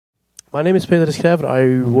My name is Schrijver.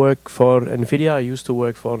 I work for NVIDIA. I used to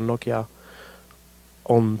work for Nokia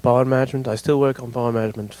on power management. I still work on power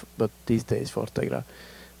management, but these days for Tegra,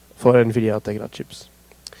 for NVIDIA Tegra chips.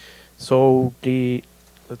 So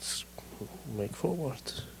let's make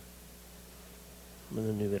forward.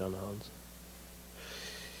 Nu weer aan de hand.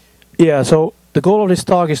 Yeah, so the goal of this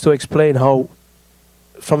talk is to explain how,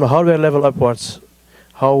 from the hardware level upwards,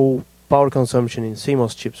 how power consumption in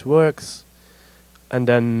CMOS chips works, and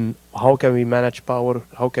then how can we manage power,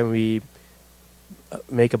 how can we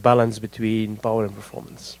make a balance between power and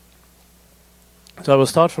performance. So I will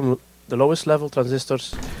start from the lowest level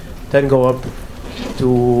transistors, then go up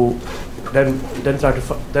to, then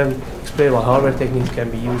explain what hardware techniques can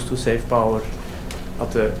be used to save power,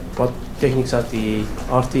 what techniques at the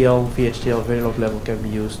RTL, VHDL, Verilog level can be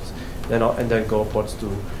used, and then go upwards to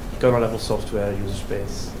kernel level software, user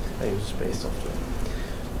space, and user space software.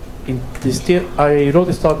 I wrote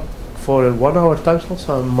this talk for a 1 hour time slot,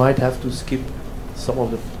 so I might have to skip some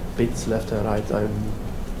of the bits left and right,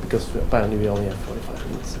 because apparently we only have 45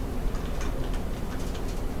 minutes.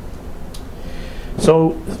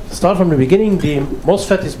 So, start from the beginning. The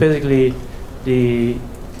MOSFET is basically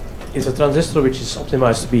it's a transistor which is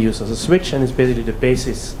optimized to be used as a switch, and it's basically the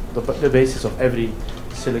basis of every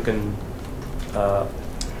silicon,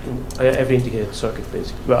 every integrated circuit,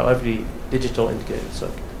 basically. Well, every digital integrated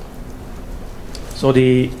circuit. So so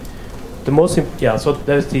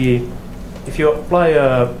there's if you apply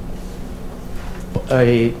a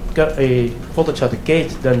voltage at the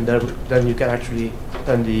gate, then you can actually,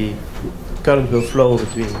 then the current will flow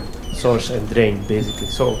between source and drain, basically.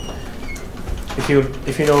 So if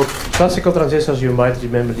you know classical transistors, you might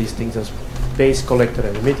remember these things as base, collector,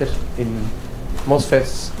 and emitter. In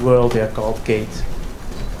MOSFET's world, they are called gate,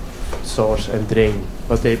 source, and drain,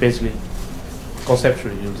 but they basically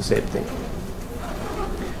conceptually do the same thing.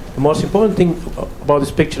 The most important thing about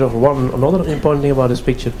this picture, another important thing about this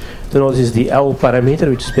picture to notice is the L parameter,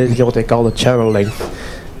 which is basically what they call the channel length.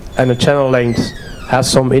 And the channel length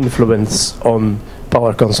has some influence on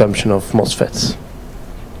power consumption of MOSFETs.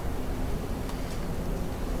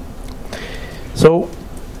 So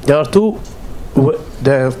there are two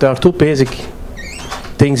basic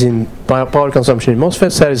things in power consumption in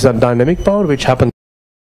MOSFETs. There is a dynamic power, which happens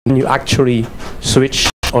when you actually switch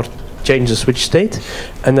or change the switch state,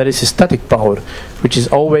 and there is a static power, which is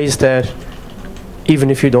always there even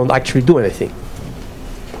if you don't actually do anything.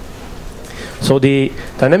 So the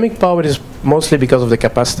dynamic power is mostly because of the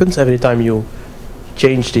capacitance. Every time you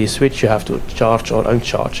change the switch, you have to charge or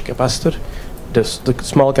uncharge the capacitor, the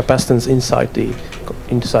small capacitance inside the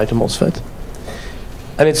MOSFET.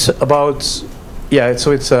 And it's about,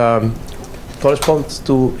 so it's corresponds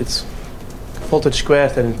to its voltage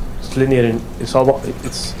squared, and it's linear, and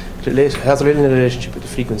it has a linear relationship with the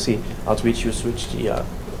frequency at which you switch the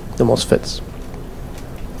MOSFETs.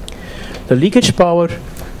 The leakage power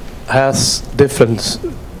has different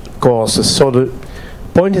causes. So the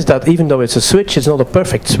point is that even though it's a switch, it's not a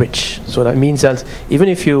perfect switch. So that means that even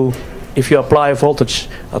if you apply a voltage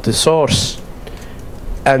at the source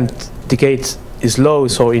and the gate is low,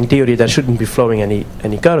 so in theory there shouldn't be flowing any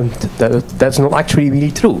current, that's not actually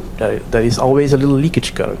really true. There is always a little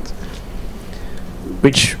leakage current,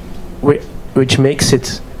 which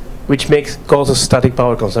causes static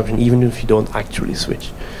power consumption even if you don't actually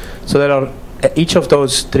switch. So there are each of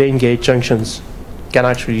those drain gate junctions can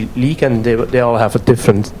actually leak, and they all have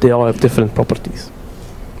different properties.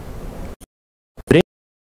 Drain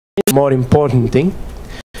is the more important thing,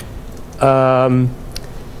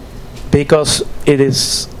 because it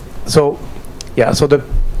is the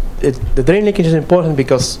drain leakage is important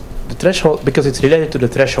because it's related to the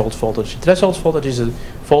threshold voltage. The threshold voltage is a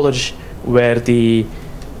voltage where the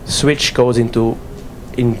switch goes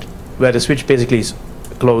where the switch basically is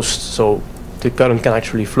closed, so the current can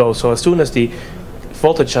actually flow. So as soon as the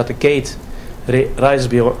voltage at the gate rises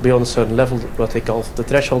beyond a certain level, what they call the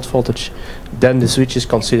threshold voltage, then the switch is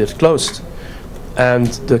considered closed and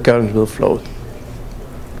the current will flow.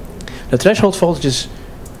 The threshold voltage is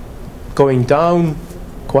going down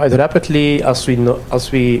quite rapidly as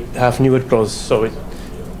we have newer processes. So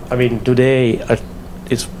today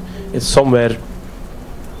it's somewhere,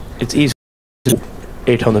 it's easy to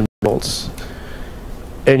 800 volts.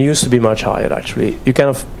 It used to be much higher, actually. You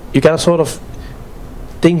can sort of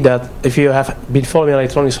think that if you have been following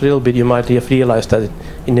electronics a little bit, you might have realized that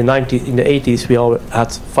in the 80s we all had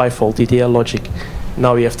 5-volt DTL logic.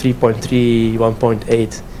 Now we have 3.3, 1.8,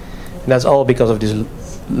 and that's all because of this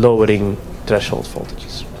lowering threshold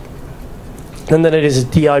voltages. And then there is a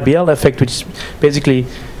DIBL effect, which basically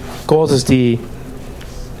causes the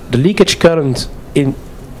leakage current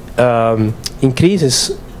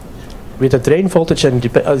increases with the drain voltage, and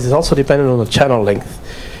is also dependent on the channel length,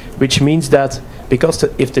 which means that because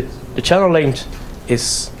if the channel length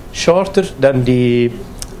is shorter, then the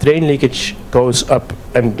drain leakage goes up,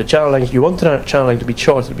 and the channel length, you want the channel length to be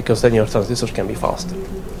shorter because then your transistors can be faster.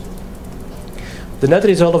 The net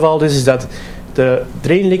result of all this is that the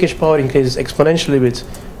drain leakage power increases exponentially with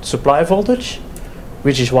supply voltage,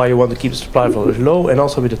 which is why you want to keep the supply voltage low, and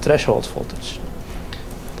also with the threshold voltage.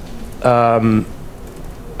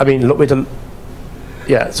 I mean, with the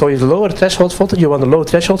so with the lower threshold voltage, you want a low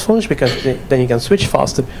threshold voltage because then you can switch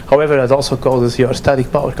faster. However, that also causes your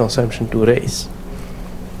static power consumption to raise.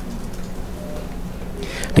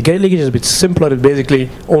 The gate leakage is a bit simpler. It basically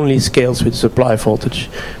only scales with supply voltage,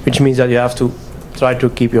 which means that you have to try to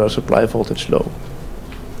keep your supply voltage low.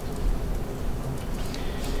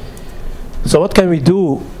 So what can we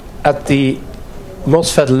do at the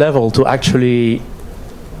MOSFET level to actually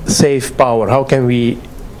save power? How can we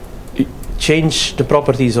change the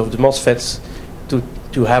properties of the MOSFETs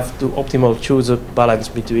to have to optimal choose a balance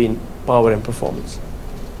between power and performance?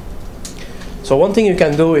 So one thing you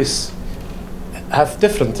can do is have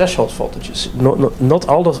different threshold voltages. Not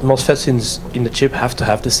all the MOSFETs in the chip have to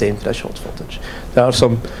have the same threshold voltage. There are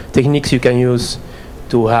some techniques you can use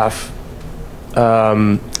to have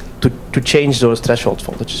to change those threshold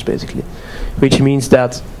voltages, basically, which means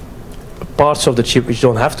that parts of the chip which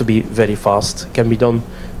don't have to be very fast can be done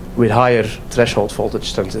with higher threshold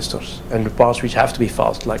voltage transistors, and the parts which have to be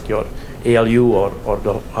fast, like your ALU or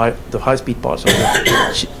the high-speed parts of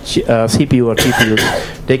the CPU or GPUs,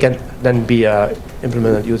 they can then be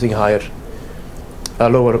implemented using lower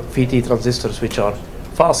VT transistors, which are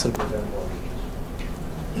faster.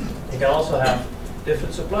 You can also have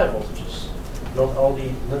different supply voltages. Not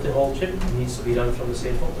the whole chip needs to be run from the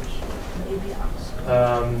same voltage.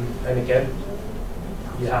 And again,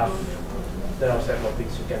 there are several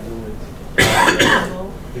things you can do with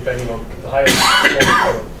depending on the higher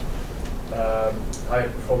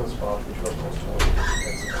performance part, which will cost more.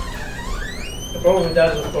 The problem with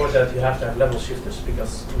that is, of course, that you have to have level shifters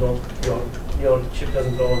because your chip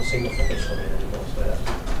doesn't run on a single voltage domain anymore, so you have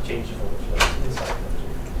to change the voltage levels inside the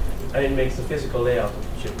chip. And it makes the physical layout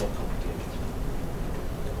of the chip more complicated.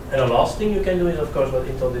 And the last thing you can do is, of course, what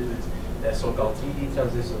Intel did with their so-called 3D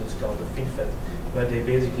transistor, is called the FinFET, where they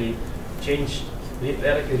basically changed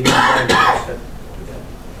radically redesigned the MOSFET,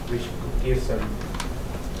 which gives them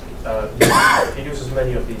reduces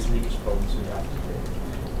many of these leakage problems we have today.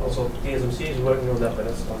 Also, TSMC is working on that, but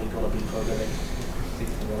that's only going to be for the next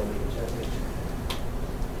 60 nanometer generation.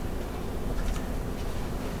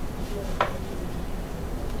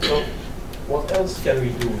 So, what else can we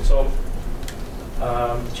do? So,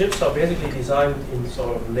 chips are basically designed in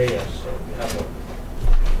sort of layers. So we have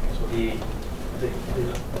the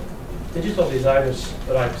digital designers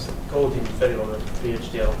write code in Verilog,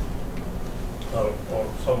 VHDL, or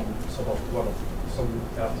some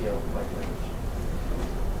RTL like language,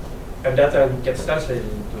 and that then gets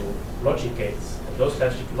translated into logic gates. And those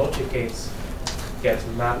logic gates get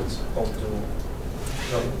mapped onto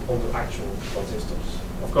actual transistors.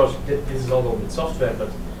 Of course, this is all done with software,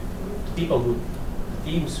 but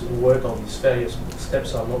teams who work on these various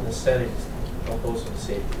steps are not necessarily composed of the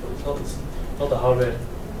same people. It's not the hardware,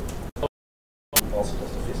 also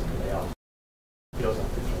just the physical layout. Those are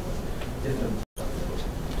different.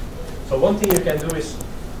 So one thing you can do is,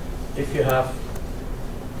 if you have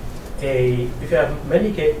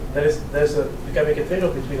many gates, you can make a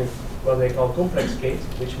trade-off between what they call complex gate,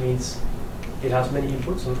 which means it has many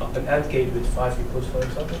inputs, an AND gate with 5 inputs, for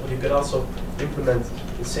example. But you can also implement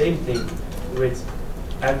the same thing with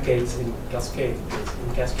AND gates in cascade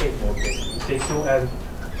mode.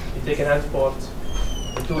 You take an AND port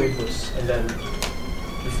with 2 inputs, and then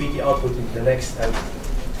you feed the output into the next AND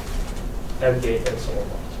gate, and so on.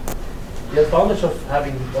 The advantage of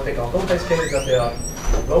having what they call complex gates is that they are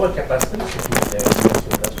lower capacitance, which means they are less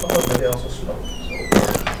power, but they're also slow.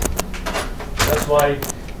 So that's why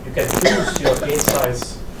you can choose your gate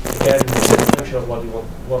size again in function of what you want,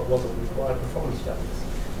 what the required performance level is.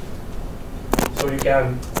 So you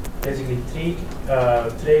can basically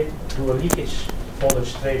do a leakage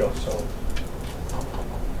voltage trade-off. So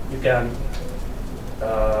you can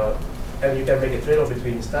make a trade-off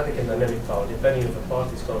between static and dynamic power. Depending if a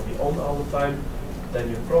part is going to be on all the time, then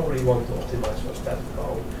you probably want to optimize for static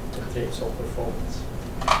power to trade some performance.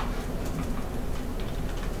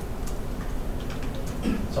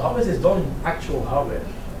 So how is this done in actual hardware?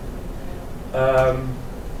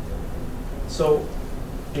 So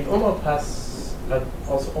in OMAP has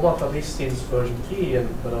also OMAP at least since version 3,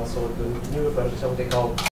 but also the newer version, what they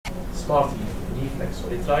call smart deflects. So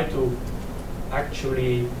they try to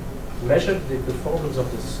actually measure the performance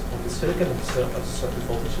of the silicon at a certain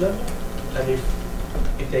voltage level, and if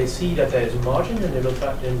they see that there is a margin, then they will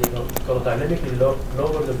try, then they will dynamically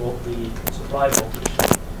lower the supply voltage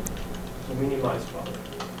to minimize power.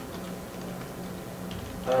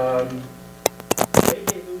 The way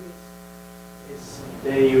they do this is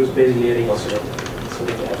they use basically a ring oscillator. So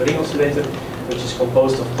they have a ring oscillator which is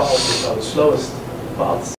composed of paths which are the slowest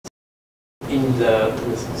paths in the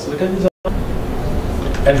silicon design.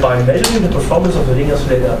 And by measuring the performance of the ring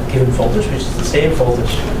oscillator at a given voltage, which is the same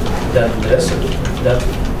voltage than the rest of that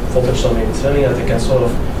voltage domain is running at, they can sort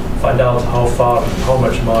of find out how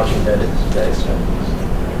much margin there is running.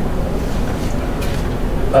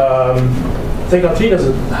 Tegra 3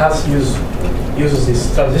 uses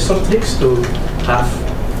these transistor tricks to have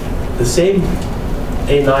the same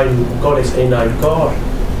Cortex A9 core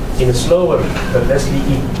in a slower but less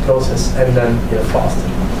leaky process, and then in a faster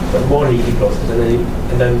but more leaky process,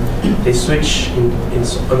 and then they switch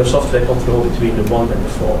under software control between the 1 and the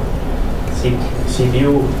 4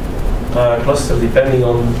 CPU cluster depending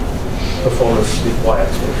on performance required.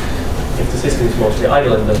 So if the system is mostly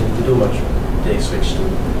idle and doesn't need to do much, they switch to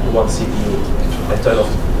the 1 CPU and turn off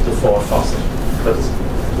the 4 faster, but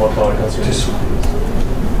more power consuming.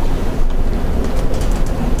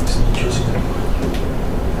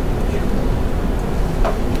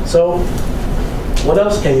 So, what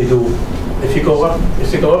else can you do? If you go up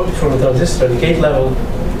from the transistor and gate level,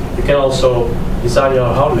 you can also design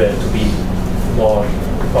your hardware to be more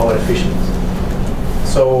power efficient.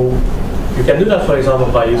 So, you can do that, for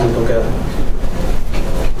example, by using concurrency.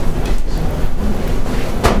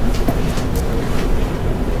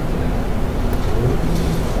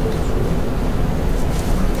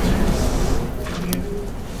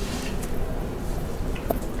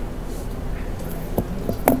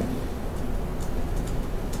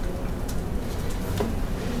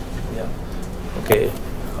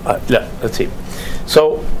 Let's see.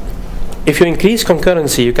 So, if you increase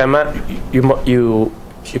concurrency, you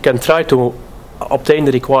can try to obtain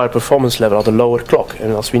the required performance level at a lower clock.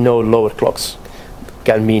 And as we know, lower clocks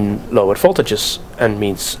can mean lower voltages and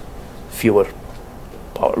means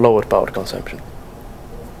lower power consumption.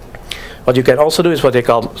 What you can also do is what they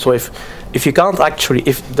call, so if you can't actually,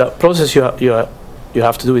 if the process you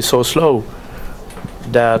have to do is so slow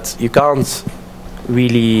that you can't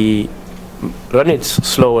really run it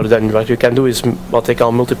slower, then what you can do is what they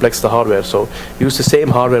call multiplex the hardware. So use the same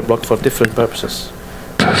hardware block for different purposes.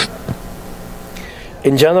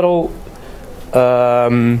 In general,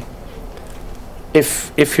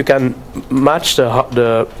 if you can match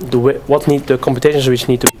the computations which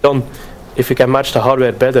need to be done, if you can match the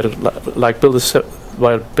hardware better, like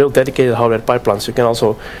build dedicated hardware pipelines, you can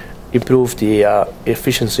also improve the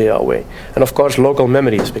efficiency that way. And of course, local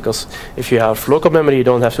memories, because if you have local memory, you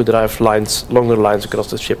don't have to drive longer lines across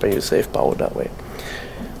the chip, and you save power that way.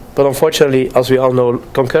 But unfortunately, as we all know,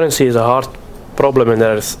 concurrency is a hard problem, and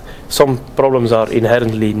there's some problems are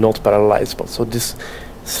inherently not parallelizable. So this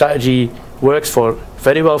strategy works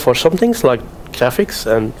very well for some things like graphics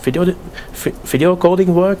and video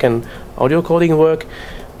coding work and audio coding work,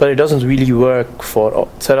 but it doesn't really work for.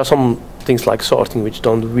 There are some things like sorting which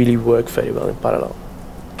don't really work very well in parallel.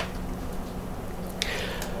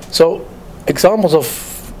 So examples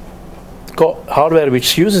of hardware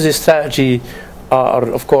which uses this strategy are,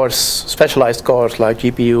 of course, specialized cores like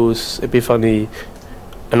GPUs, Epiphany,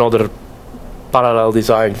 and other parallel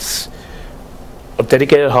designs. Or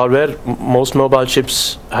dedicated hardware, most mobile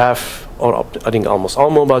chips have, or I think almost all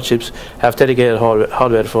mobile chips have dedicated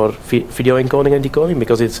hardware for video encoding and decoding,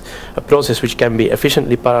 because it's a process which can be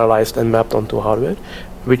efficiently parallelized and mapped onto hardware,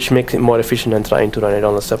 which makes it more efficient than trying to run it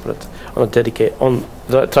on a separate,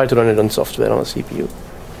 try to run it on software on a CPU.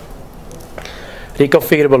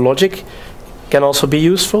 Reconfigurable logic can also be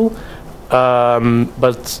useful,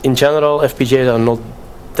 but in general, FPGAs are not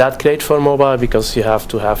that great for mobile, because you have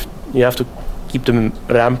to keep the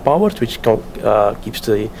RAM powered, which keeps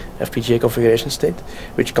the FPGA configuration state,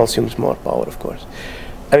 which consumes more power, of course.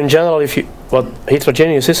 And in general,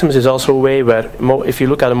 heterogeneous systems is also a way where, if you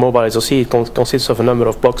look at a mobile SoC, it consists of a number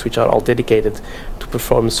of blocks which are all dedicated to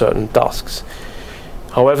perform certain tasks.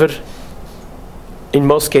 However, in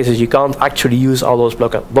most cases, you can't actually use all those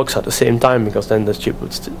blocks at the same time, because then the chip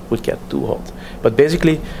would get too hot. But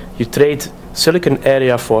basically, you trade silicon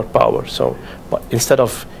area for power. So instead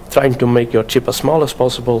of trying to make your chip as small as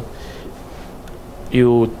possible,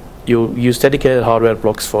 you use dedicated hardware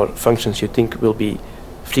blocks for functions you think will be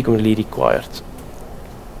frequently required.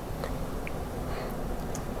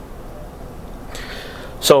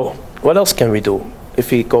 So what else can we do?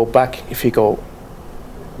 If we go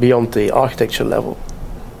beyond the architecture level.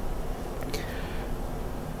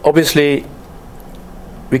 Obviously,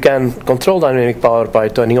 we can control dynamic power by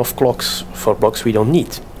turning off clocks for blocks we don't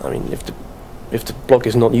need. I mean, if the block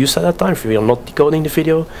is not used at that time, if we are not decoding the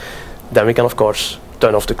video, then we can of course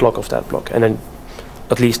turn off the clock of that block, and then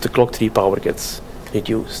at least the clock tree power gets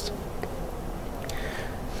reduced.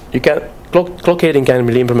 Clock gating can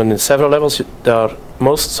be implemented in several levels.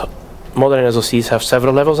 Most modern SoCs have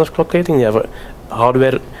several levels of clock gating. They have a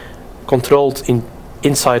hardware controlled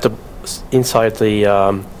inside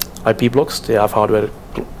the IP blocks. They have hardware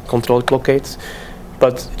controlled clock gates,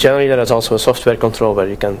 but generally there is also a software control where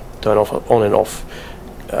you can turn on and off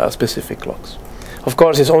specific clocks. Of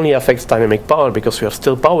course, this only affects dynamic power because we are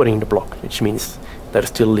still powering the block, which means there is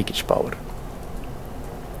still leakage power.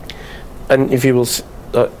 And if you will,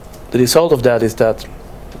 the result of that is that,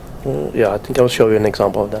 I think I'll show you an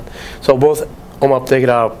example of that. So both OMAP,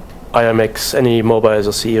 Tegra, IMX, any mobile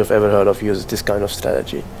SoC you've ever heard of uses this kind of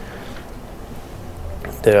strategy.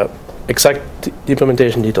 The exact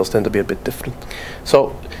implementation details tend to be a bit different.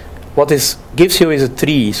 So what this gives you is a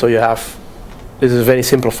tree. So you have, this is a very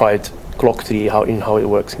simplified clock tree how it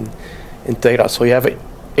works in Tegra. So you have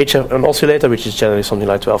an oscillator, which is generally something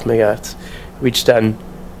like 12 megahertz, which then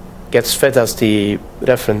gets fed as the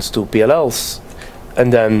reference to PLLs,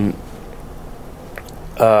 and then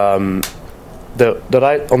on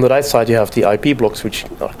the right side you have the IP blocks which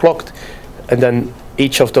are clocked, and then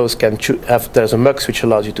each of those can there's a mux which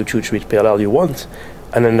allows you to choose which PLL you want,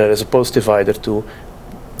 and then there is a post divider to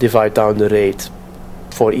divide down the rate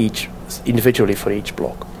for each individually for each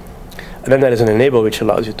block, and then there is an enable which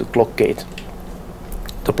allows you to clock gate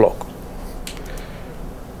the block.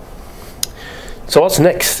 So what's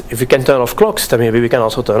next? If we can turn off clocks, then maybe we can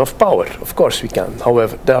also turn off power. Of course we can.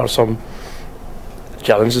 However, there are some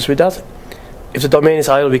challenges with that. If the domain is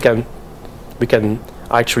idle, we can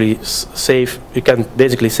actually we can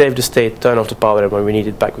basically save the state, turn off the power, and when we need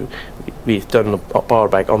it back, we turn the power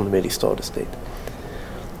back on and we restore the state.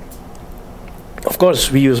 Of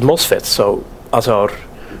course, we use MOSFETs so as our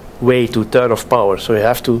way to turn off power. So we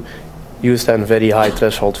have to use then very high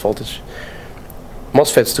threshold voltage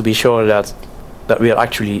MOSFETs to be sure that we are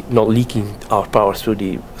actually not leaking our power through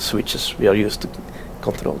the switches we are used to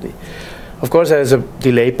control the. Of course, there is a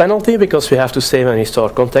delay penalty because we have to save and restore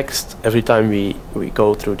context every time we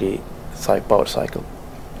go through the power cycle.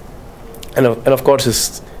 And of course,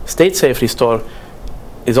 this state safe restore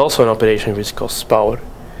is also an operation which costs power.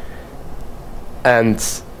 And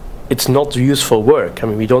it's not useful work. I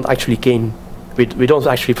mean, we don't actually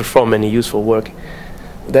perform any useful work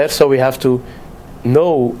there. So we have to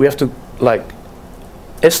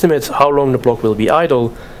estimate how long the block will be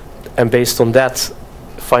idle, and based on that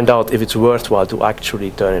find out if it's worthwhile to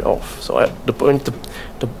actually turn it off. So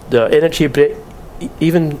the energy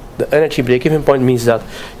break-even point means that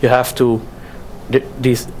you have to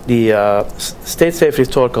the state safe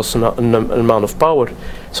restore costs an amount of power,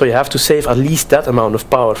 so you have to save at least that amount of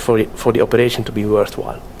power for the operation to be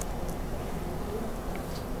worthwhile.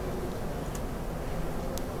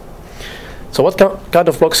 So what kind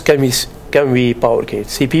of blocks can we power gate?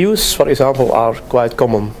 CPUs, for example, are quite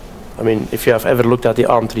common. I mean, if you have ever looked at the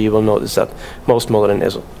ARM tree, you will notice that most modern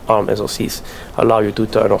ARM SoCs allow you to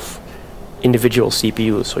turn off individual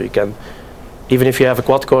CPUs. So you can, even if you have a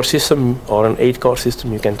quad-core system or an 8-core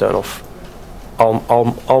system, you can turn off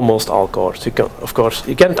almost all cores. Of course,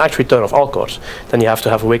 you can't actually turn off all cores. Then you have to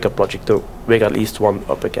have a wake-up logic to wake at least one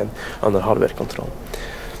up again under hardware control.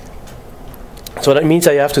 So that means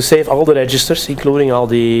that you have to save all the registers, including all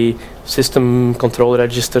the system control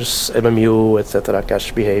registers, MMU, etc.,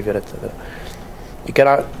 cache behavior, etc. You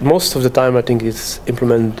can most of the time, I think it's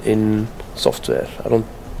implemented in software. I don't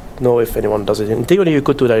know if anyone does it. In theory, you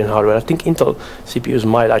could do that in hardware. I think Intel CPUs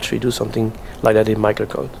might actually do something like that in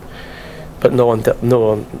microcode, but no one.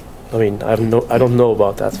 I mean, I don't know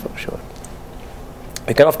about that for sure.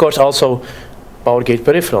 You can, of course, also power gate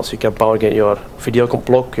peripherals. You can power gate your video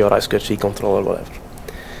block, your I2C controller, whatever.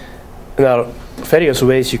 And there are various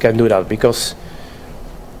ways you can do that, because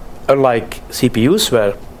unlike CPUs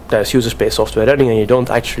where there's user space software running and you don't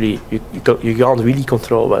actually, you can't really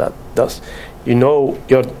control what that does. You know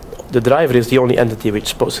the driver is the only entity which is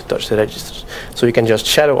supposed to touch the registers. So you can just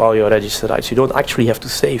shadow all your register writes. You don't actually have to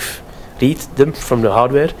read them from the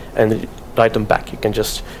hardware and write them back. You can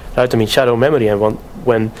just write them in shadow memory, and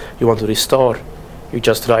when you want to restore, you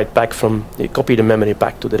just you copy the memory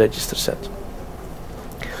back to the register set.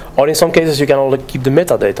 Or in some cases you can only keep the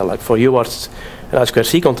metadata, like for UARTs and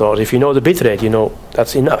I2C controllers. If you know the bitrate, you know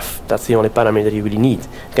that's enough. That's the only parameter you really need.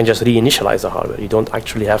 You can just reinitialize the hardware. You don't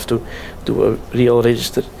actually have to do a real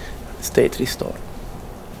register state restore.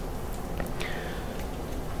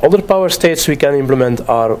 Other power states we can implement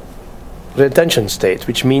are retention state,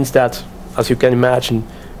 which means that, as you can imagine,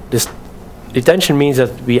 this retention means that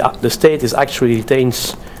the state is actually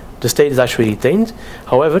retained.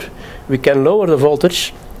 However, we can lower the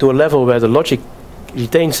voltage to a level where the logic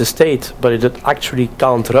retains the state, but it actually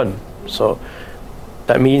can't run. So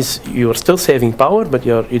that means you are still saving power, but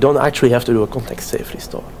you don't actually have to do a context-safe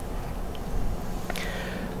restore.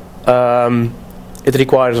 It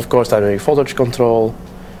requires, of course, dynamic voltage control.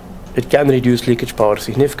 It can reduce leakage power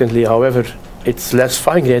significantly. However, it's less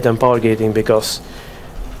fine-grained than power gating because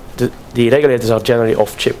the regulators are generally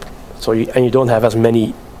off-chip. So you don't have as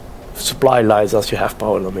many supply lines as you have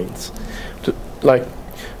power domains. Like,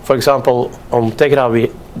 for example, on Tegra,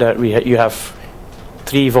 you have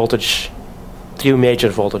three major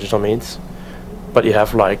voltage domains, but you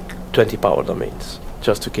have like 20 power domains,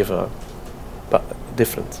 just to give a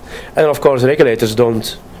difference. And of course, regulators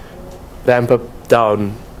don't ramp up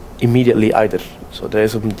down immediately either. So there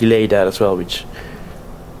is a delay there as well, which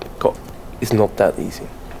is not that easy.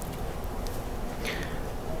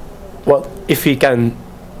 Well, if we can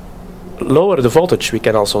lower the voltage, we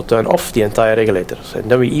can also turn off the entire regulators, and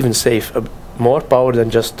then we even save more power than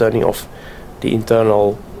just turning off the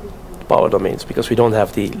internal power domains, because we don't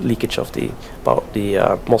have the leakage of the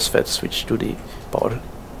MOSFETs, which do the power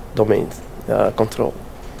domain control.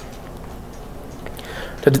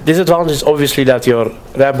 The disadvantage is obviously that your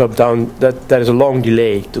ramp up down, that there is a long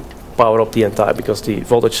delay to power up the entire, because the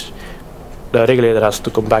voltage, the regulator has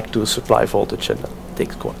to come back to supply voltage, and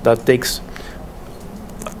that takes a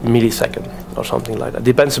millisecond or something like that.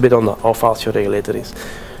 Depends a bit on how fast your regulator is,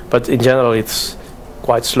 but in general it's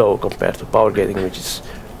quite slow compared to power gating, which is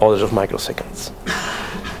orders of microseconds.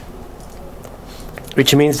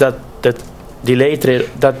 Which means that delay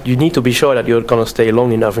that you need to be sure that you're going to stay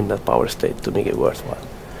long enough in that power state to make it worthwhile.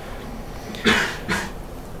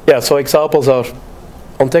 Yeah, so examples are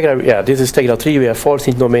on Tegra. Yeah, this is Tegra 3. We have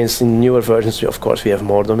 14 domains. In newer versions, of course, we have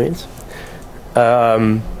more domains.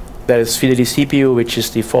 There is Fidelity CPU, which is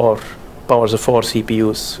powers the 4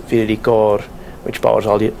 CPUs. Fidelity Core, which powers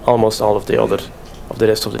almost all of the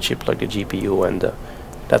rest of the chip, like the GPU, and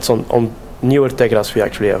that's on newer Tegras. We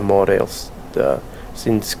actually have more rails.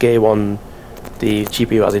 Since K1, the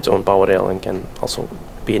GPU has its own power rail and can also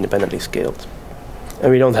be independently scaled.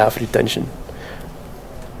 And we don't have retention.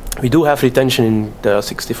 We do have retention in the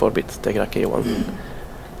 64-bit Tegra K1.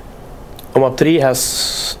 OMAP 3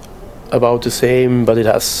 has about the same, but it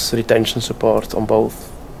has retention support on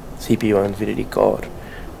both CPU and Fidelity Core,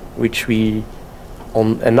 which we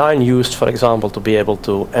on A9 used, for example, to be able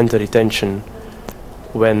to enter retention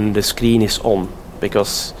when the screen is on,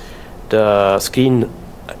 because the screen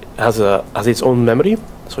has its own memory,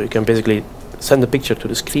 so you can basically send a picture to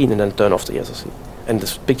the screen and then turn off the SoC, and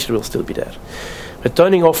the picture will still be there. But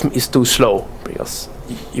turning off is too slow, because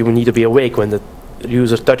you will need to be awake when the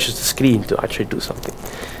user touches the screen to actually do something.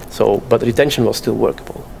 So, but retention was still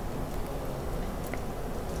workable.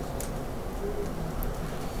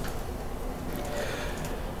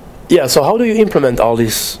 Yeah, so how do you implement all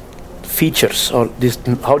these features, or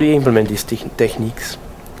how do you implement these techniques?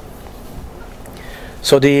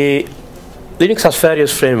 So the Linux has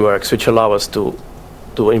various frameworks which allow us to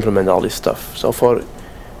implement all this stuff. So for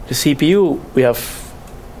the CPU, we have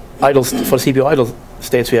for CPU idle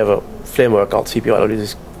states, we have a framework called cpuidle. This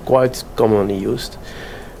is quite commonly used.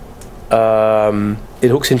 It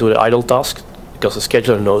hooks into the idle task, because the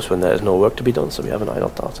scheduler knows when there is no work to be done, so we have an idle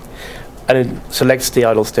task. And it selects the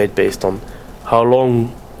idle state based on how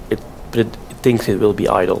long it thinks it will be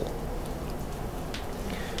idle.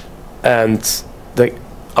 And the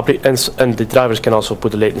drivers can also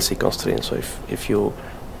put a latency constraint. So if you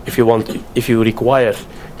require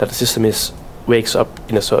that the system wakes up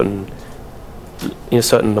in a certain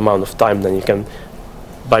amount of time, then you can,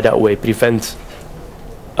 by that way, prevent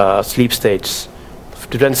sleep states,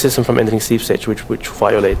 prevent the system from entering sleep stage, which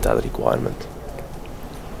violate that requirement.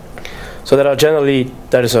 So there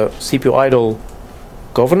is a CPU idle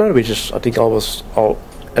governor, which is, I think,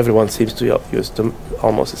 everyone seems to use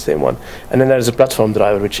almost the same one. And then there is a platform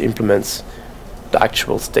driver which implements the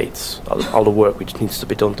actual states, all the work which needs to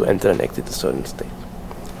be done to enter and exit a certain state.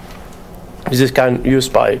 This is kind of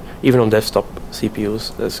used by, even on desktop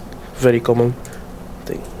CPUs, that's a very common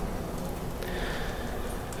thing.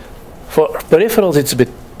 For peripherals, it's a bit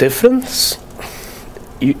different.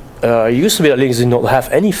 It used to be that Linux did not have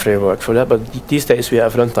any framework for that, but these days we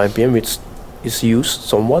have runtime PM, which is used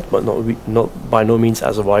somewhat, but not by no means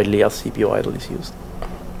as widely as CPU idle is used.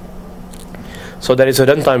 So there is a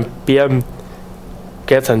runtime PM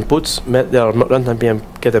get and put. There are runtime PM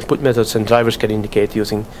get and put methods, and drivers can indicate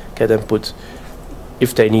using get and put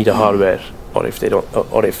if they need a hardware, or if they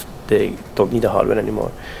don't need a hardware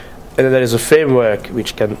anymore. And then there is a framework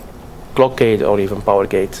which can clock gate or even power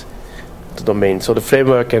gate the domain. So the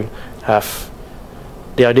framework can have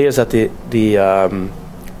the idea is that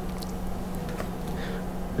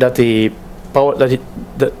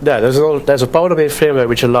there's a power domain framework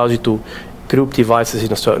which allows you to group devices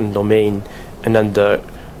in a certain domain, and then the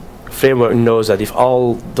framework knows that if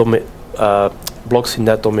all blocks in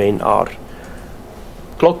that domain are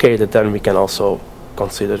clock gated, then we can also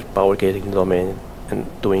consider power gating the domain and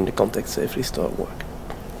doing the context safe restore work.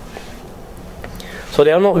 So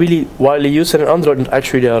they are not really widely used in Android, and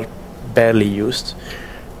actually they are barely used.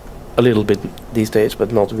 A little bit these days,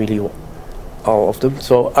 but not really all of them.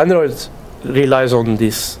 So Android relies on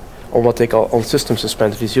this, on what they call on system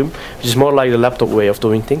suspend resume, which is more like the laptop way of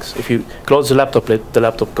doing things. If you close the laptop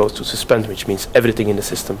goes to suspend, which means everything in the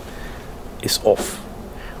system is off,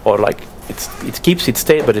 or like it keeps its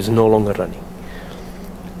state, but it's no longer running.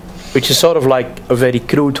 Which is sort of like a very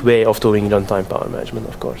crude way of doing runtime power management,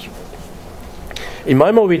 of course. In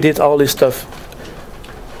Maemo, we did all this stuff.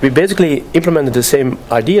 We basically implemented the same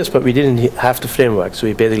ideas, but we didn't have the framework, so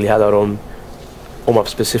we basically had our own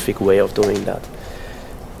OMAP-specific way of doing that.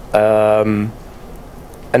 And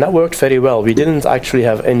that worked very well. We didn't actually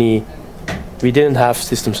have we didn't have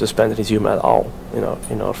system suspend resume at all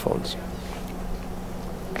in our phones.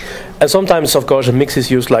 And sometimes, of course, a mix is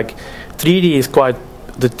used. Like 3D is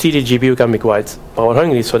the 3D GPU can be quite power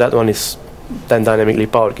hungry, so that one is then dynamically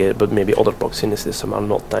power gated, but maybe other blocks in the system are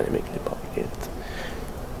not dynamically power gated.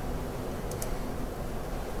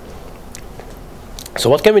 So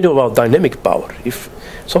what can we do about dynamic power? If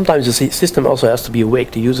sometimes the system also has to be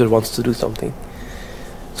awake, the user wants to do something.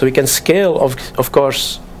 So we can scale, of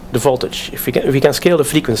course, the voltage. If we can scale the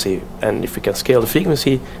frequency, and if we can scale the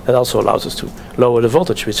frequency, that also allows us to lower the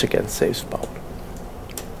voltage, which again saves power.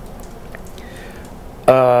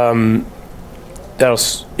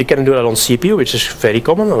 You can do that on CPU, which is very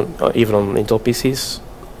common, even on Intel PCs.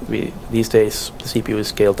 These days, the CPU is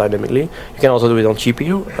scaled dynamically. You can also do it on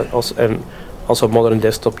GPU, and also modern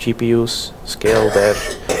desktop GPUs scale their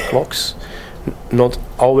clocks, not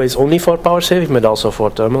always only for power saving, but also for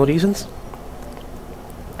thermal reasons.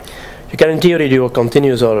 You can, in theory, do a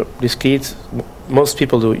continuous or discrete. Most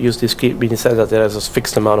people do use discrete in the sense that there is a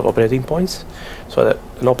fixed amount of operating points. So that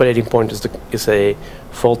an operating point is a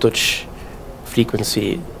voltage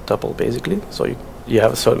frequency tuple, basically. So you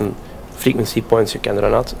have a certain frequency points you can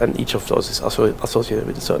run at, and each of those is also associated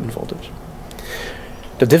with a certain voltage.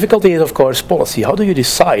 The difficulty is, of course, policy. How do you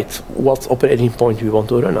decide what operating point we want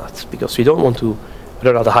to run at? Because we don't want to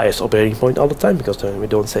run at the highest operating point all the time, because then we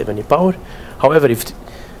don't save any power. However,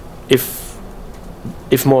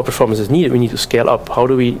 if more performance is needed, we need to scale up. How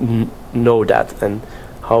do we know that, and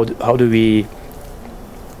how do we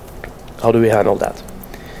handle that?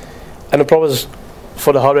 And the problem is,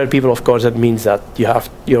 for the hardware people, of course, that means that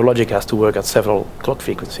your logic has to work at several clock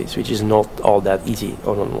frequencies, which is not all that easy,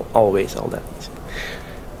 or not always all that easy.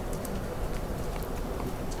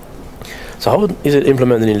 So how is it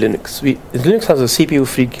implemented in Linux? Linux has a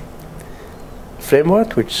cpufreq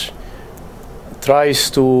framework, which tries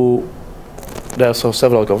to. There are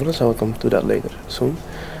several governors. I will come to that later soon.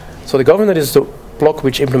 So the governor is the block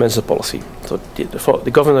which implements the policy. So the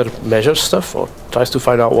governor measures stuff, or tries to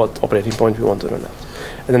find out what operating point we want to run at.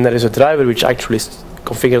 And then there is a driver which actually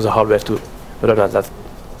configures the hardware to run at that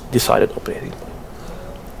decided operating point.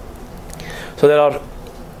 So there are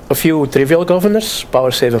a few trivial governors: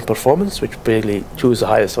 power, save, and performance, which basically choose the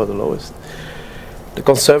highest or the lowest. The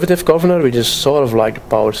conservative governor, which is sort of like the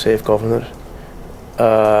power save governor.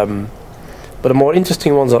 But the more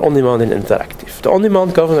interesting ones are on-demand and interactive. The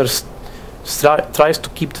on-demand governor tries to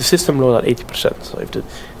keep the system load at 80%. So if the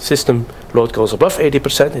system load goes above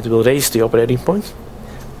 80%, it will raise the operating point.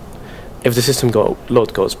 If the system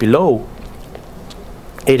load goes below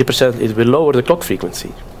 80%, it will lower the clock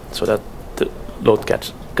frequency, so that the load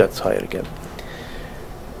gets higher again.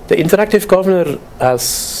 The interactive governor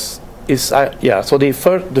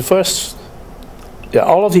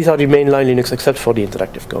all of these are the mainline Linux except for the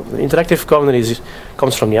interactive governor. The interactive governor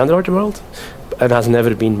comes from the Android world and has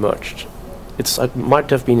never been merged. It might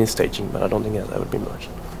have been in staging, but I don't think it has ever been merged.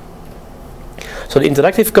 So the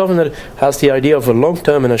interactive governor has the idea of a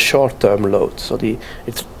long-term and a short-term load. So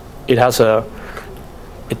it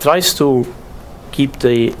tries to keep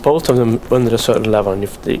both of them under a certain level, and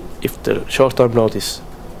if the short-term load is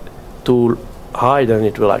too high, then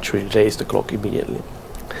it will actually raise the clock immediately.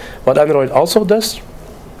 What Android also does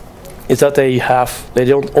is that they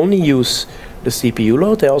don't only use the CPU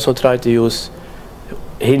load, they also try to use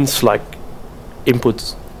hints like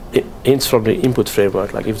input hints from the input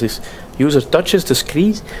framework. Like if this user touches the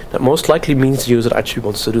screen, that most likely means the user actually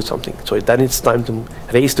wants to do something. So then it's time to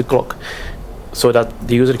raise the clock so that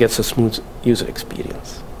the user gets a smooth user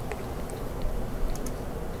experience.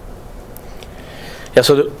 Yeah,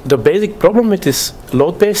 so the basic problem with this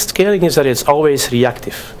load-based scaling is that it's always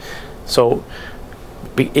reactive. So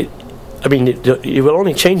you will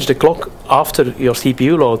only change the clock after your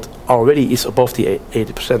CPU load already is above the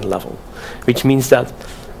 80% level, which means that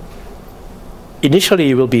initially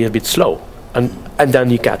you will be a bit slow, and then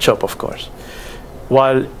you catch up, of course.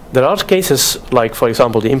 While there are cases, like for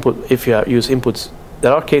example the input, if you use inputs,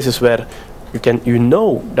 there are cases where you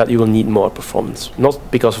know that you will need more performance, not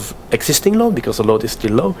because of existing load, because the load is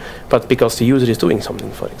still low, but because the user is doing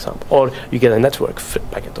something, for example, or you get a network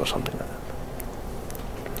packet or something like that.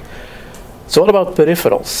 So what about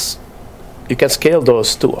peripherals? You can scale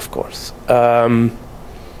those too, of course. There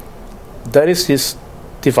is this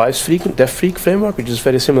debugfs framework, which is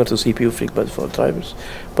very similar to cpufreq but for drivers,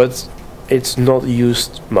 but it's not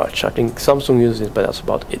used much. I think Samsung uses it, but that's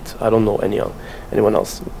about it. I don't know anyone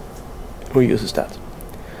else who uses that.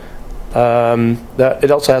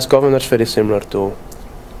 It also has governors very similar to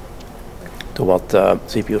what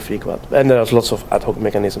cpufreq was, and there's lots of ad hoc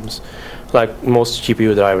mechanisms. Like most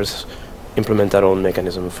GPU drivers implement their own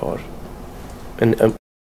mechanism for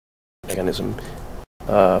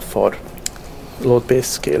for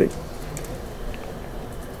load-based scaling.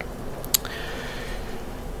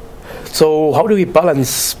 So how do we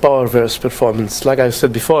balance power versus performance? Like I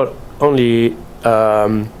said before, only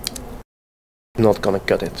not gonna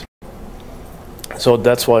cut it. So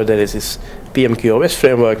that's why there is this PMQoS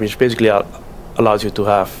framework, which basically allows you to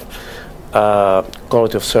have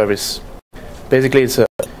quality of service. Basically, it's a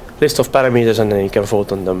list of parameters, and then you can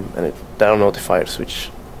vote on them, and there are notifiers which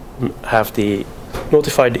have the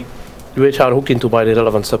notified, which are hooked into by the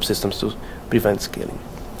relevant subsystems to prevent scaling.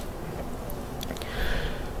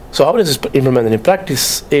 So how is this implemented in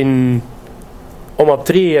practice? In OMAP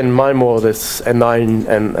 3 and Maemo, this N9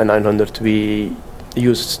 and N900, we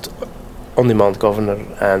used on-demand governor,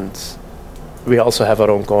 and we also have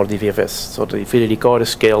our own core debugfs. So the VDD core is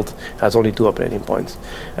scaled, has only 2 operating points,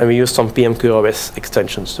 and we use some PMQoS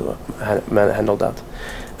extensions to handle that.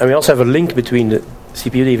 And we also have a link between the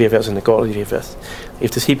CPU debugfs and the core debugfs.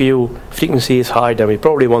 If the CPU frequency is high, then we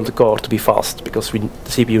probably want the core to be fast, because the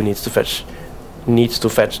CPU needs to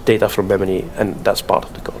fetch data from memory, and that's part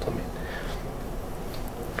of the code.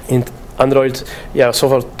 In Android, yeah. So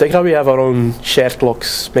for Tegra, we have our own shared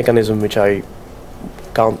clocks mechanism, which I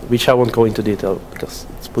won't go into detail because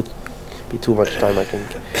it would be too much time, I think.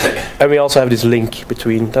 And we also have this link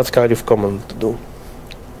between. That's kind of common to do.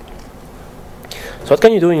 So what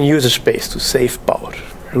can you do in user space to save power?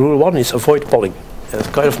 Rule 1 is avoid polling. It's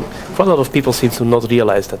kind of, for a lot of people seem to not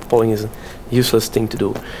realize that polling is a useless thing to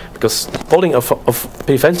do, because polling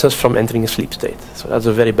prevents us from entering a sleep state. So that's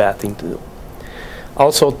a very bad thing to do.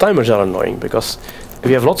 Also, timers are annoying, because if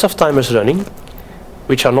you have lots of timers running,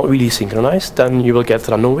 which are not really synchronized, then you will get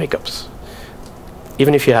random wake-ups.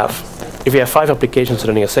 Even if you have 5 applications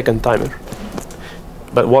running a second timer,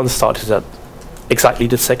 but one starts at exactly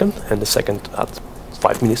the second, and the second at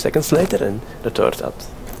 5 milliseconds later, and the third at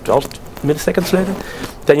 12 milliseconds later,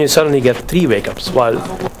 then you suddenly get 3 wake-ups, while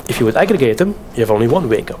if you would aggregate them, you have only 1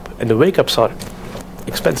 wake-up, and the wake-ups are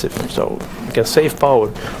expensive, so you can save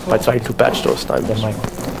power by trying to patch those timers.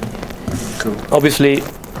 Cool. Obviously,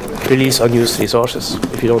 release unused resources.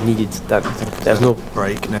 If you don't need it, then there's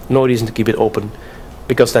no reason to keep it open,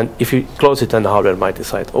 because then if you close it, then the hardware might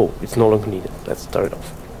decide, oh, it's no longer needed, let's turn it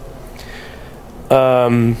off.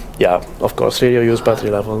 Yeah, of course, radio use, battery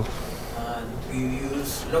level. Do you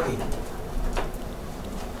use login?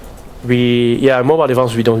 Mobile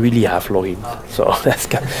devices, we don't really have login. So that's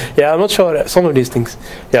I'm not sure some of these things.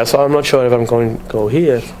 Yeah, so I'm not sure if I'm going to go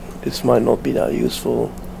here. This might not be that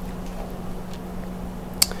useful.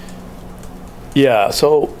 Yeah,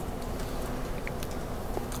 so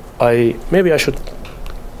maybe I should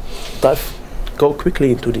go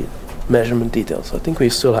quickly into the measurement details. I think we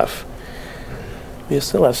still have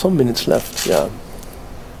some minutes left.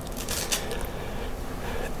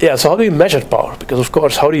 Yeah, so how do you measure power? Because of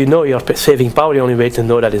course, how do you know you're saving power? The only way to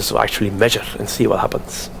know that is to actually measure and see what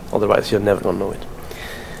happens. Otherwise, you're never going to know it.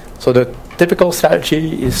 So the typical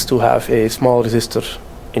strategy is to have a small resistor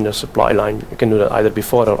in the supply line. You can do that either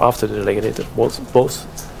before or after the regulator. Both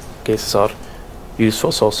cases are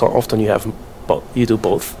useful. So often you do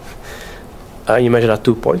both. You measure at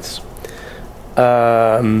 2 points.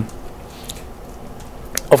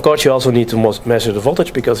 Of course, you also need to measure the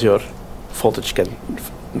voltage, because your voltage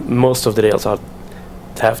most of the rails are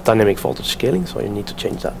have dynamic voltage scaling, so you need to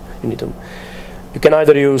change that. You can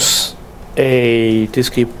either use a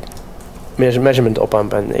discrete measurement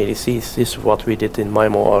op-amp and ADCs. This is what we did in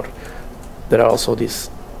Maemo, or there are also these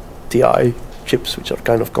TI chips which are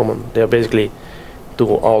kind of common. They are basically do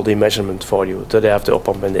all the measurement for you. So they have the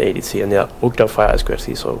op-amp and the ADC, and they are hooked up via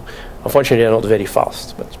I2C. So unfortunately, they are not very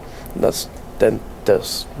fast, but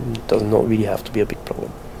does not really have to be a big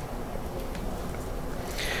problem.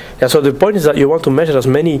 Yeah. So the point is that you want to measure as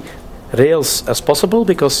many rails as possible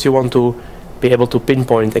because you want to be able to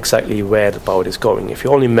pinpoint exactly where the power is going. If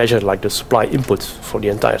you only measure like the supply input for the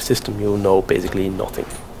entire system, you know basically nothing,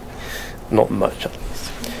 not much at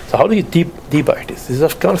least. So how do you debug this? This is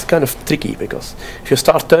of course kind of tricky because if you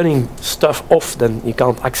start turning stuff off, then you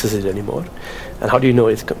can't access it anymore. And how do you know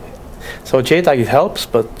it's coming? So JTAG it helps,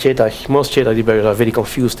 but most JTAG debuggers are very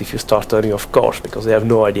confused if you start turning off cores because they have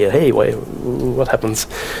no idea. Hey, what happens?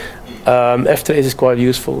 ftrace is quite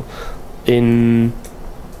useful in.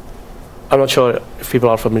 I'm not sure if people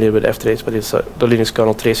are familiar with ftrace, but it's the Linux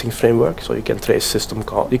kernel tracing framework. So you can trace system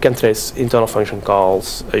call, you can trace internal function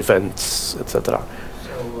calls, events, etc.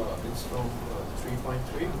 So it's from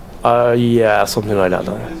 3.3. Yeah, something like that.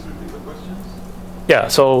 Yeah.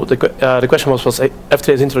 So the question was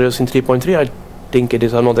ftrace introduced in 3.3? I think it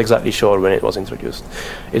is. I'm not exactly sure when it was introduced.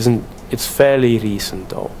 It's fairly recent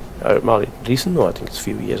though. Well, recent? No, I think it's a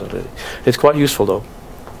few years already. It's quite useful though.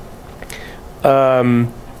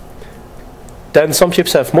 Then some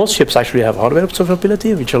chips most chips actually have hardware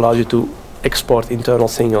observability, which allows you to export internal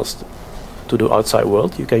signals to the outside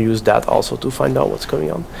world. You can use that also to find out what's going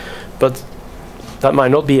on. But that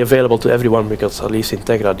might not be available to everyone because at least in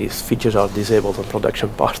Tegra these features are disabled on production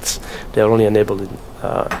parts. They are only enabled in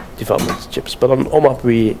development chips. But on OMAP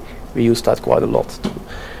we use that quite a lot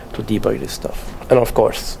to debug this stuff. And of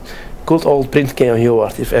course, good old print K on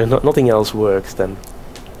UART. If nothing else works, then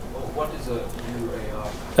What is a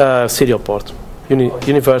UAR? Serial port.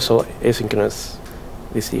 Universal asynchronous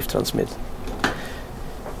receive transmit.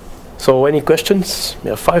 So any questions? We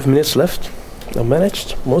have 5 minutes left. I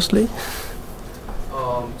managed mostly.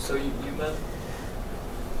 So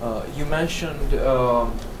you mentioned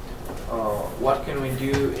what can we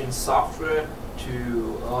do in software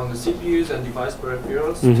on the CPUs and device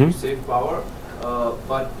peripherals to save power,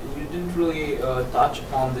 but you didn't really touch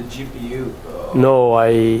on the GPU.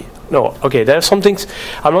 No. Okay, there are some things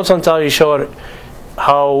I'm not entirely sure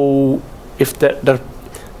how the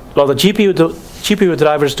GPU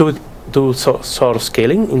drivers do sort of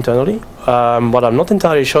scaling internally. What I'm not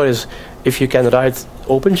entirely sure is if you can write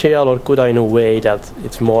OpenGL or CUDA in a way that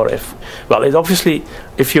it's more it obviously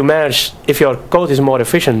if your code is more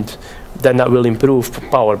efficient, then that will improve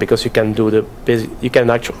power because you can do you can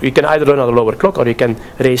either run at a lower clock or you can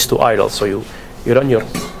race to idle. So you run your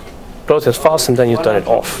process fast and then you turn it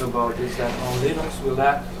off. What I'm talking about is that on Linux we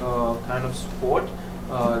lack kind of support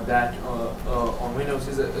that on Windows,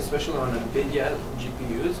 especially on NVIDIA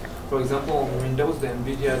GPUs. For example, on Windows, the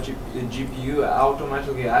NVIDIA GPU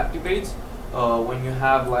automatically activates when you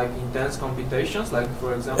have like intense computations, like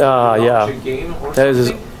for example, you launch a game or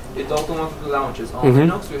something, it automatically launches. On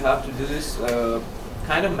Linux, we have to do this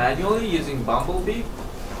kind of manually using Bumblebee.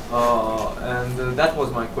 And that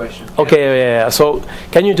was my question. Okay, yeah. So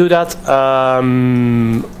can you do that?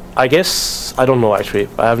 I guess, I don't know actually.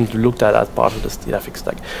 I haven't looked at that part of the graphics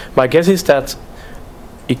stack. My guess is that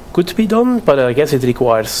it could be done, but I guess it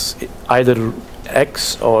requires either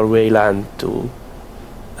X or Wayland to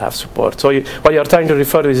have support. So what you're trying to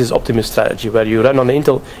refer to is this Optimus strategy, where you run on the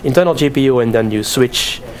internal GPU and then you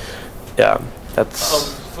switch. Yeah,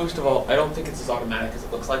 that's... First of all, I don't think it's as automatic as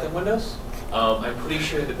it looks like in Windows. I'm pretty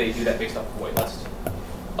sure that they do that based off of whitelist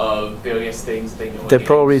of various things they know. They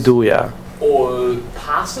probably do, yeah. Or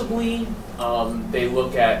possibly they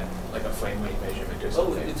look at like a frame rate measurement or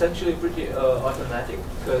something. It's actually pretty automatic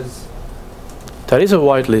because there is a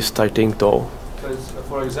whitelist, I think, though. Because,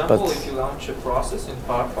 for example, if you launch a process in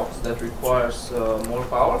powertop that requires more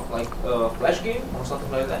power, like a flash game or something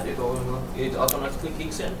like that, it automatically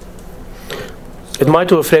kicks in. It might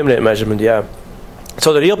do a frame rate measurement, yeah.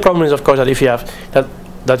 So the real problem is, of course, that if you have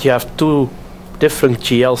that you have two different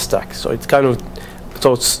GL stacks, so it's kind of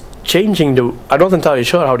it's changing the. I'm not entirely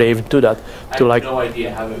sure how they even do that. I have no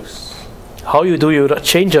idea how those. How you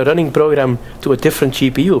change a running program to a different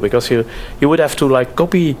GPU, because you would have to like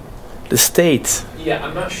copy the state. Yeah,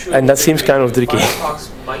 I'm not sure. And that seems kind of tricky. Firefox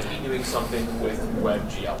might be doing something with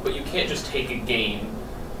WebGL, but you can't just take a game.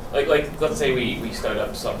 Like let's say we start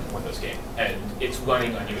up some Windows game and it's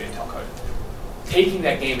running on your Intel card. Taking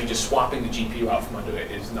that game and just swapping the GPU out from under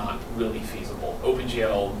it is not really feasible.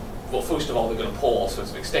 OpenGL, well, first of all, they're going to pull all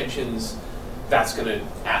sorts of extensions that's going to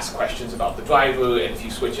ask questions about the driver, and if you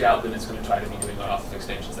switch it out, then it's going to try to be doing on-off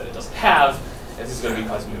extensions that it doesn't have, and this is going to be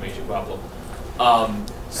causing you a major problem.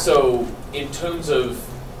 So in terms of,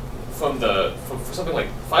 for something like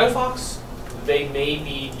Firefox, they may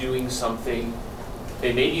be doing something,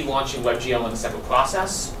 they may be launching WebGL in a separate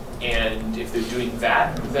process, and if they're doing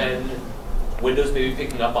that, then Windows may be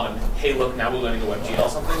picking up on, hey look, now we're learning a WebGL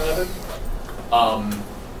something or other.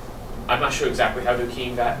 I'm not sure exactly how they're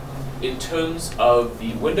keying that. In terms of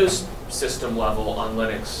the Windows system level on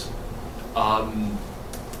Linux,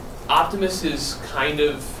 Optimus is kind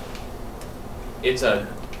of, it's a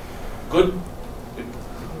good,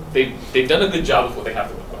 they've done a good job with what they have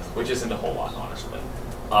to work with, which isn't a whole lot, honestly.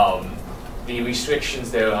 The restrictions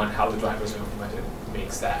there on how the drivers are implemented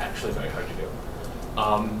makes that actually very hard to do.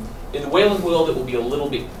 In the Wayland world, it will be a little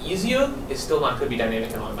bit easier. It's still not going to be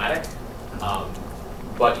dynamic and automatic.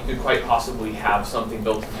 But you could quite possibly have something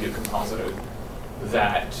built into your compositor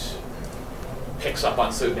that picks up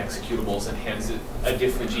on certain executables and hands it a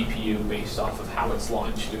different GPU based off of how it's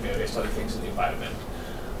launched and various other things in the environment.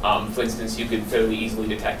 For instance, you could fairly easily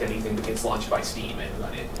detect anything that gets launched by Steam and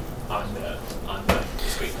run it on the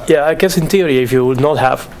screen card. Yeah, I guess in theory, if you would not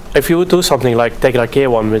have, if you would do something like Tegra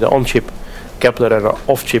K1 with an on-chip Kepler and an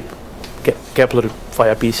off-chip Kepler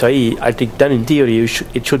via PCIe, I think then in theory it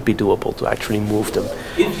should be doable to actually move them.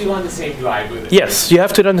 If you run the same driver. Yes, you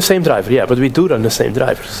have to run the same driver, yeah, but we do run the same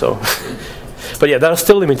driver, so. But yeah, there are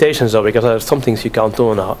still limitations though, because there are some things you can't do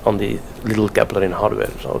on the little Kepler in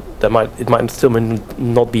hardware, so it might still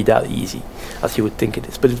not be that easy as you would think it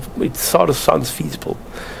is, but it sort of sounds feasible.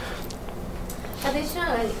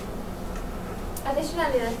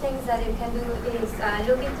 Additionally, the things that you can do is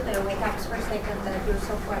look into the wake ups per second that your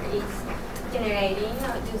software is generating,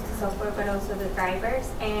 not just the software but also the drivers.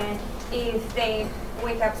 And if the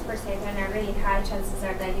wake ups per second are really high, chances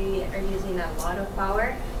are that you are using a lot of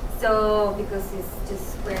power. So because it's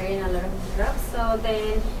just wearing a lot of interrupts, so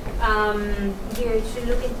then you should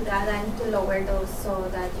look into that and to lower those so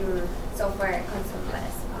that your software consumes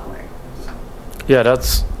less power. Yeah,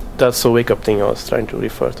 that's the wake up thing I was trying to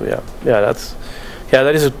refer to. Yeah,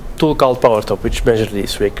 there is a tool called powertop which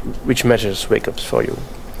measures wake ups for you.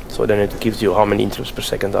 So then it gives you how many interrupts per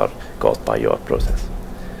second are caused by your process.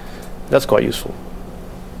 That's quite useful.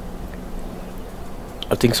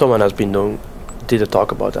 I think someone has been did a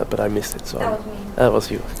talk about that, but I missed it. So that was me. That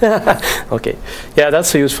was you. Okay. Yeah,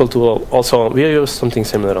 that's a useful tool. Also, we use something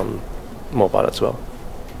similar on mobile as well.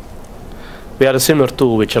 We had a similar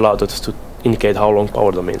tool which allowed us to indicate how long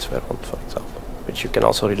power domains were on, for example, which you can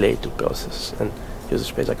also relate to process and user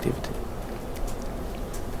space activity.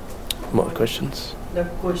 More questions? The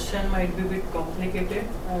question might be a bit complicated.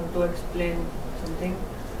 I have to explain something.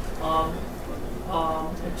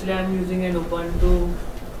 Actually, I'm using an Ubuntu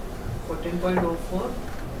 14.04,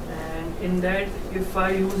 and in that, if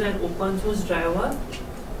I use an open source driver,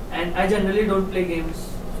 and I generally don't play games,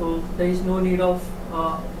 so there is no need of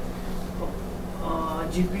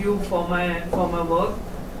GPU for my work.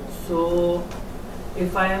 So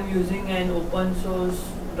if I am using an open source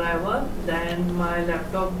driver, then my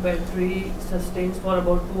laptop battery sustains for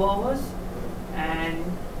about 2 hours, and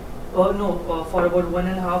for about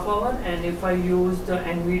 1.5 hours. And if I use the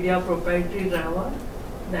NVIDIA proprietary driver,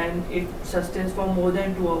 then it sustains for more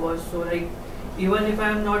than 2 hours. So like, even if I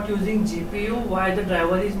am not using GPU, why the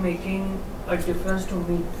driver is making a difference to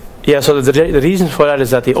me? Yeah, so the reason for that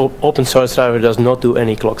is that the open source driver does not do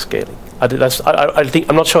any clock scaling. I think,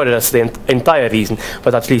 I'm not sure that's the entire reason,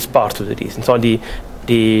 but at least part of the reason. So the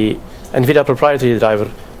NVIDIA proprietary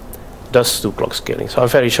driver does do clock scaling. So I'm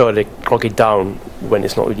very sure they clock it down when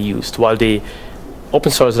it's not really used, while the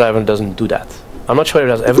open source driver doesn't do that. I'm not sure if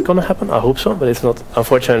that's ever going to happen. I hope so, but it's not.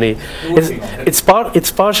 Unfortunately, it's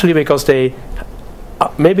partially because they.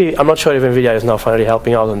 Maybe I'm not sure if NVIDIA is now finally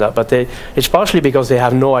helping out on that, but it's partially because they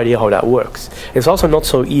have no idea how that works. It's also not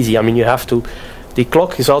so easy. I mean, the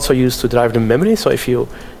clock is also used to drive the memory. So if you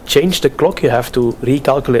change the clock, you have to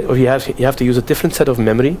recalculate, or you have to use a different set of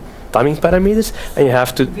memory timing parameters, and you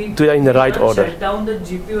have to do that in the right order. Shut down the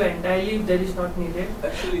GPU entirely if that is not needed.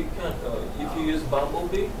 Actually, you can't. If you use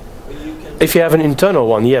Bumblebee, you can. If you have an internal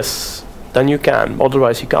one, yes, then you can.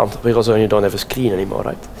 Otherwise, you can't, because then you don't have a screen anymore,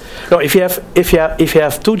 right? No, if you have 2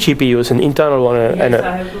 GPUs, an internal one, yes, and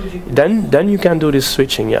I have 2 GPUs. then you can do this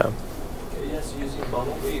switching, yeah. Okay, yes, using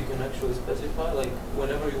Bumblebee, you can actually specify like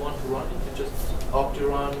whenever you want to run it, you just opt to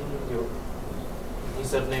run your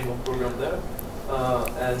insert name of program there,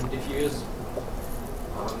 and if you use,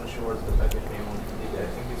 I'm not sure what's the package name on NVIDIA. I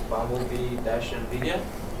think it's Bumblebee-NVIDIA.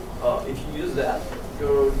 If you use that,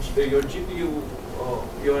 your GPU,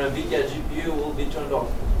 your NVIDIA GPU will be turned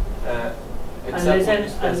off. unless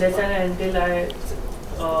and until I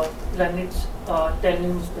run it, tell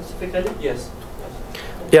him specifically. Yes.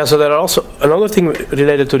 Yeah, so there are also another thing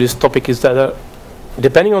related to this topic is that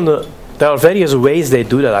depending on there are various ways they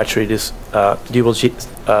do that actually, this dual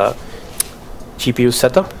GPU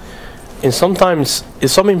setup. In some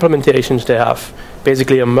implementations they have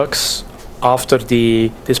basically a mux after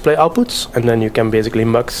the display outputs, and then you can basically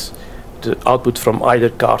mux the output from either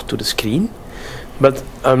card to the screen. But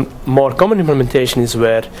more common implementation is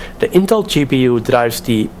where the Intel GPU drives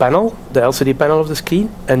the panel, the LCD panel of the screen,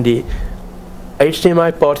 and the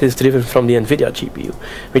HDMI port is driven from the NVIDIA GPU,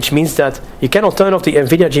 which means that you cannot turn off the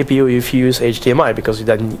NVIDIA GPU if you use HDMI, because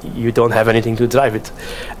then you don't have anything to drive it.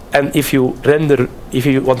 And if you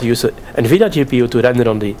want to use an NVIDIA GPU to render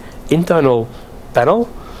on the internal panel,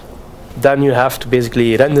 then you have to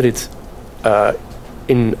basically render it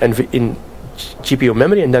in GPU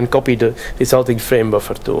memory and then copy the resulting frame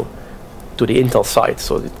buffer to the Intel side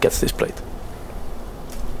so it gets displayed.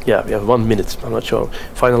 Yeah, we have 1 minute. I'm not sure.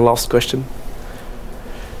 Final last question.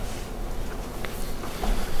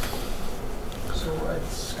 So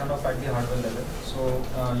it's kind of at the hardware level. So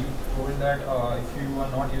you told that if you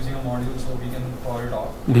are not using a module, so we can power it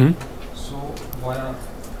off. Mm-hmm. So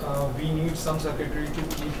we need some circuitry to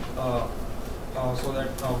keep so that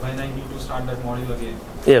when I need to start that module again,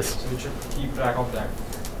 yes, so it should keep track of that.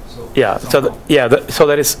 So yeah, so so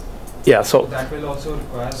there is, yeah, so that will also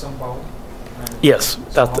require some power. Yes,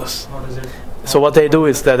 so that does. How does it? So what they do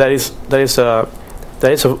is that there is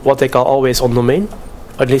what they call always on domain.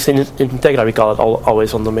 At least in Tegra we call it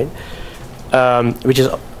always on domain, which is,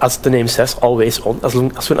 as the name says, always on. As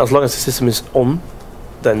long as the system is on,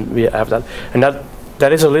 then we have that, and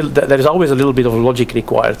there is always a little bit of logic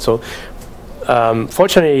required. So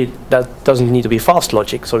fortunately, that doesn't need to be fast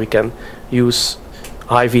logic. So we can use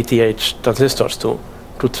high VTH transistors to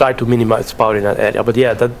try to minimize power in that area. But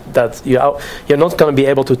yeah, you're not going to be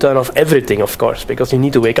able to turn off everything, of course, because you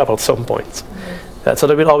need to wake up at some point. So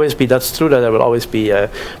there will always be, that's true, that there will always be,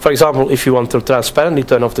 for example, if you want to transparently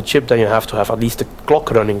turn off the chip, then you have to have at least a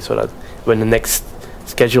clock running so that when the next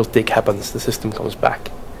scheduled tick happens, the system comes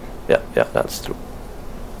back. Yeah, that's true.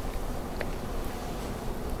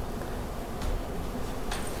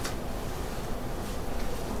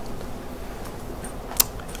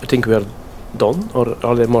 I think we are done, or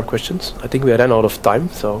are there more questions? I think we ran out of time,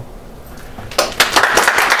 so.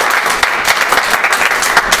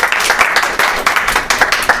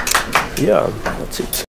 Yeah, that's it.